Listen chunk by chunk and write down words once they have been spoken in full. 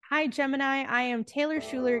Hi, Gemini. I am Taylor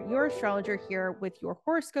Schuler, your astrologer, here with your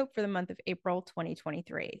horoscope for the month of April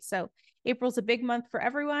 2023. So, April's a big month for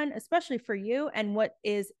everyone, especially for you. And what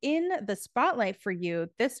is in the spotlight for you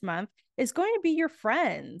this month is going to be your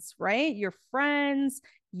friends, right? Your friends,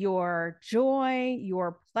 your joy,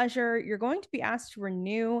 your pleasure. You're going to be asked to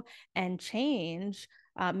renew and change,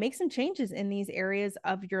 make some changes in these areas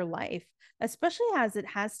of your life, especially as it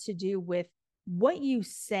has to do with what you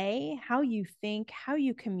say, how you think, how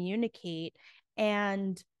you communicate,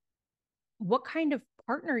 and what kind of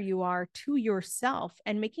partner you are to yourself,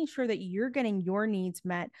 and making sure that you're getting your needs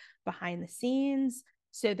met behind the scenes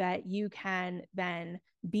so that you can then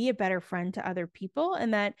be a better friend to other people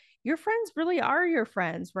and that your friends really are your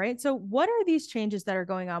friends, right? So, what are these changes that are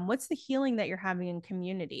going on? What's the healing that you're having in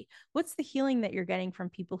community? What's the healing that you're getting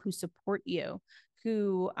from people who support you,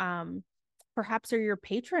 who perhaps are your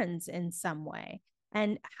patrons in some way?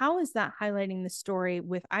 And how is that highlighting the story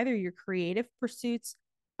with either your creative pursuits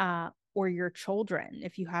or your children,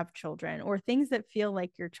 if you have children, or things that feel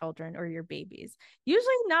like your children or your babies?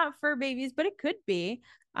 Usually not fur babies, but it could be.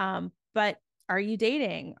 But are you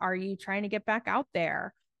dating? Are you trying to get back out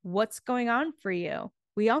there? What's going on for you?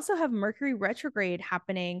 We also have Mercury retrograde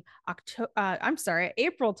happening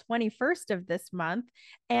April 21st of this month.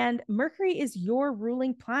 And Mercury is your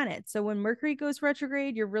ruling planet. So when Mercury goes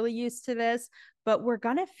retrograde, you're really used to this, but we're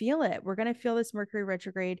going to feel it. We're going to feel this Mercury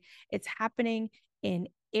retrograde. It's happening in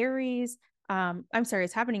Aries.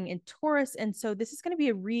 It's happening in Taurus. And so this is going to be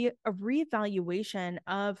a reevaluation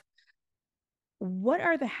of what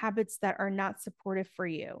are the habits that are not supportive for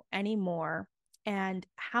you anymore, and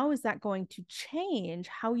how is that going to change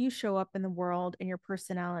how you show up in the world and your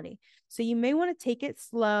personality. So you may want to take it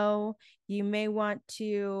slow. You may want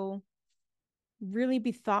to really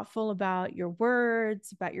be thoughtful about your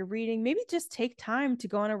words, about your reading. Maybe just take time to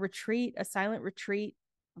go on a retreat, a silent retreat,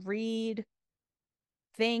 read,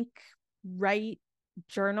 think, write,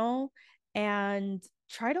 journal, and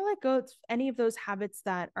try to let go of any of those habits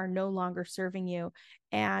that are no longer serving you.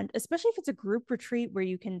 And especially if it's a group retreat where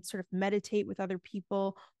you can sort of meditate with other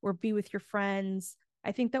people or be with your friends,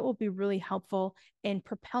 I think that will be really helpful in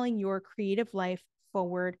propelling your creative life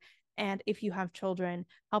forward. And if you have children,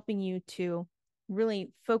 helping you to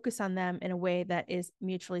really focus on them in a way that is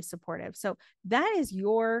mutually supportive. So that is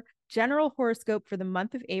your general horoscope for the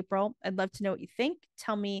month of April. I'd love to know what you think.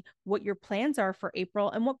 Tell me what your plans are for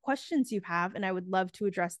April and what questions you have, and I would love to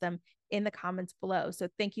address them in the comments below. So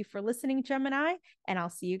thank you for listening, Gemini, and I'll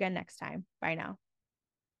see you again next time. Bye now.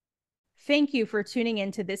 Thank you for tuning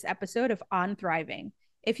in to this episode of On Thriving.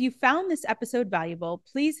 If you found this episode valuable,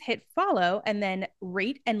 please hit follow and then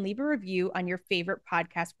rate and leave a review on your favorite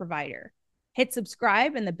podcast provider. Hit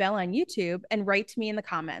subscribe and the bell on YouTube and write to me in the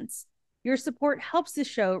comments. Your support helps the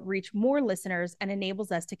show reach more listeners and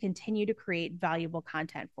enables us to continue to create valuable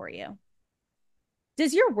content for you.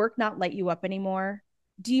 Does your work not light you up anymore?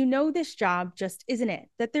 Do you know this job just isn't it?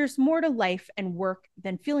 That there's more to life and work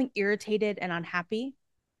than feeling irritated and unhappy?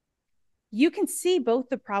 You can see both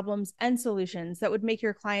the problems and solutions that would make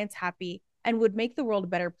your clients happy and would make the world a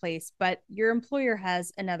better place, but your employer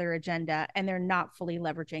has another agenda and they're not fully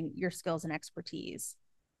leveraging your skills and expertise.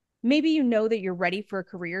 Maybe you know that you're ready for a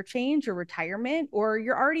career change or retirement, or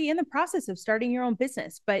you're already in the process of starting your own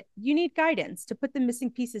business, but you need guidance to put the missing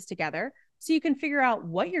pieces together so you can figure out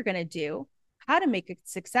what you're going to do, how to make it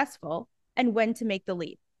successful, and when to make the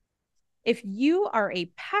leap. If you are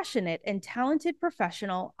a passionate and talented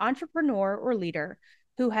professional, entrepreneur, or leader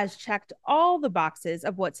who has checked all the boxes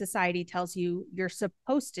of what society tells you you're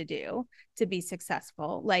supposed to do to be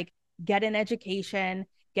successful, like get an education,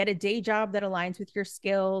 get a day job that aligns with your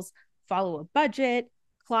skills, follow a budget,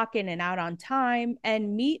 clock in and out on time,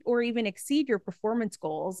 and meet or even exceed your performance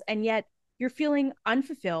goals, and yet you're feeling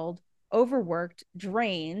unfulfilled, overworked,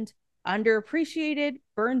 drained, underappreciated,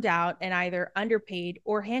 burned out, and either underpaid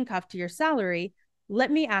or handcuffed to your salary,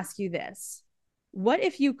 let me ask you this. What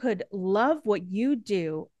if you could love what you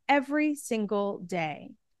do every single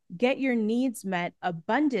day, get your needs met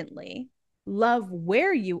abundantly, love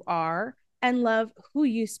where you are, and love who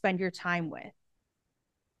you spend your time with?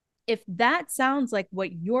 If that sounds like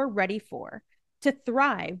what you're ready for, to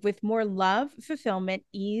thrive with more love, fulfillment,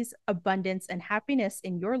 ease, abundance, and happiness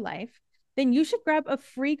in your life, then you should grab a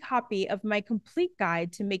free copy of my complete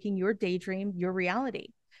guide to making your daydream your reality,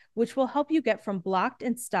 which will help you get from blocked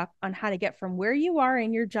and stuck on how to get from where you are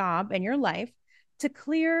in your job and your life to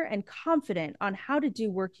clear and confident on how to do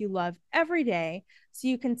work you love every day so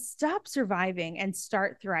you can stop surviving and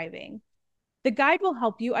start thriving. The guide will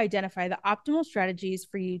help you identify the optimal strategies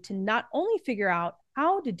for you to not only figure out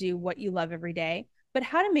how to do what you love every day, but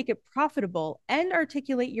how to make it profitable and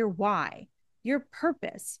articulate your why, your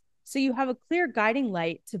purpose, so you have a clear guiding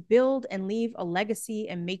light to build and leave a legacy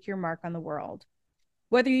and make your mark on the world.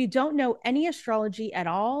 Whether you don't know any astrology at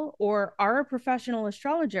all or are a professional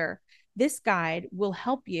astrologer, this guide will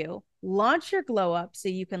help you launch your glow up so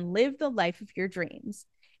you can live the life of your dreams.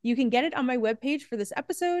 You can get it on my webpage for this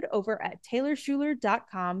episode over at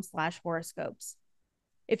taylorschuler.com/horoscopes.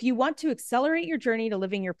 If you want to accelerate your journey to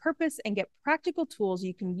living your purpose and get practical tools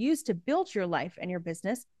you can use to build your life and your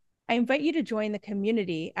business, I invite you to join the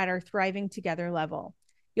community at our Thriving Together level.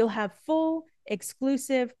 You'll have full,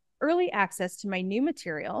 exclusive, early access to my new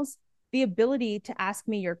materials, the ability to ask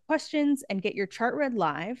me your questions and get your chart read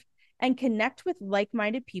live, and connect with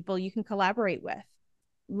like-minded people you can collaborate with.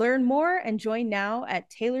 Learn more and join now at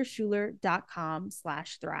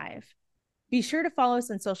taylorschuler.com/thrive. Be sure to follow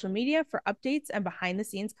us on social media for updates and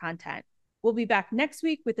behind-the-scenes content. We'll be back next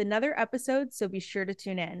week with another episode, so be sure to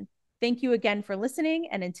tune in. Thank you again for listening,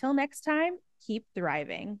 and until next time, keep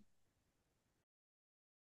thriving.